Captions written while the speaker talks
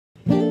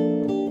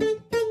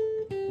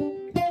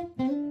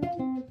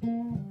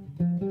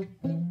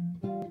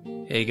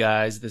Hey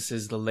guys, this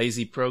is the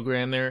Lazy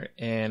Programmer,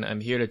 and I'm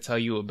here to tell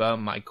you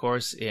about my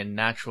course in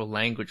Natural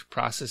Language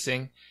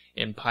Processing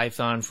in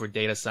Python for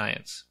Data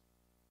Science.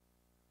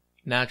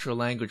 Natural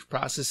Language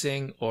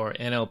Processing, or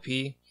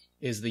NLP,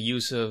 is the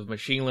use of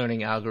machine learning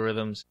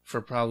algorithms for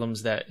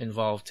problems that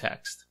involve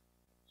text.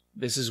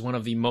 This is one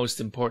of the most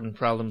important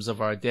problems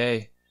of our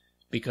day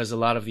because a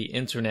lot of the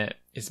internet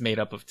is made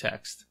up of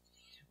text.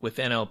 With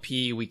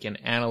NLP, we can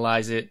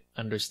analyze it,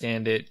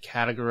 understand it,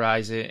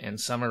 categorize it,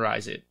 and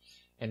summarize it,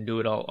 and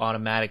do it all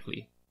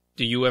automatically.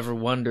 Do you ever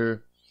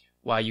wonder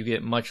why you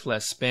get much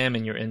less spam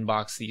in your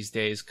inbox these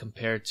days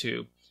compared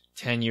to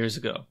 10 years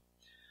ago?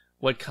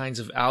 What kinds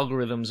of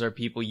algorithms are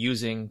people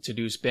using to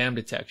do spam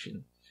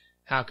detection?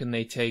 How can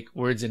they take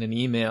words in an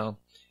email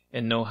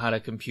and know how to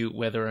compute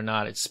whether or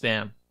not it's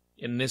spam?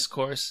 In this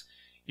course,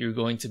 you're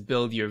going to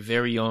build your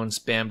very own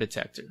spam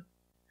detector.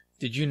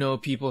 Did you know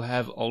people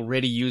have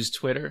already used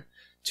Twitter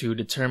to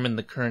determine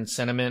the current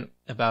sentiment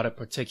about a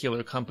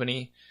particular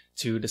company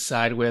to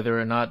decide whether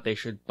or not they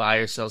should buy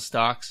or sell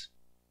stocks?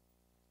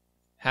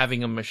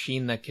 Having a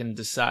machine that can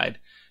decide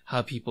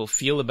how people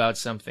feel about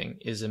something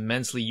is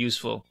immensely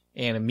useful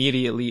and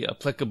immediately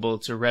applicable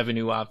to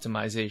revenue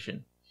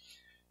optimization.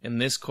 In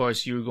this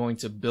course, you're going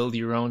to build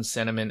your own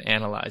sentiment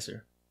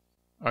analyzer.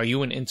 Are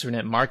you an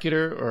internet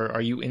marketer, or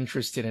are you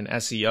interested in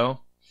SEO?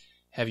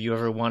 Have you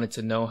ever wanted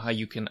to know how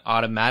you can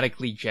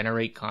automatically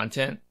generate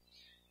content?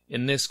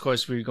 In this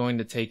course, we're going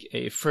to take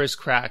a first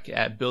crack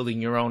at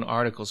building your own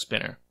article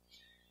spinner.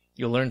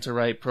 You'll learn to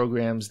write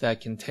programs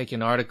that can take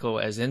an article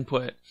as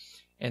input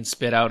and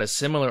spit out a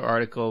similar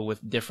article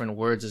with different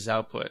words as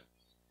output.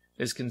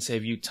 This can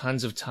save you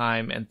tons of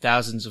time and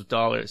thousands of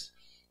dollars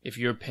if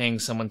you're paying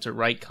someone to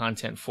write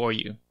content for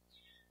you.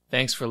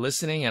 Thanks for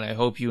listening, and I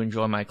hope you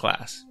enjoy my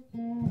class.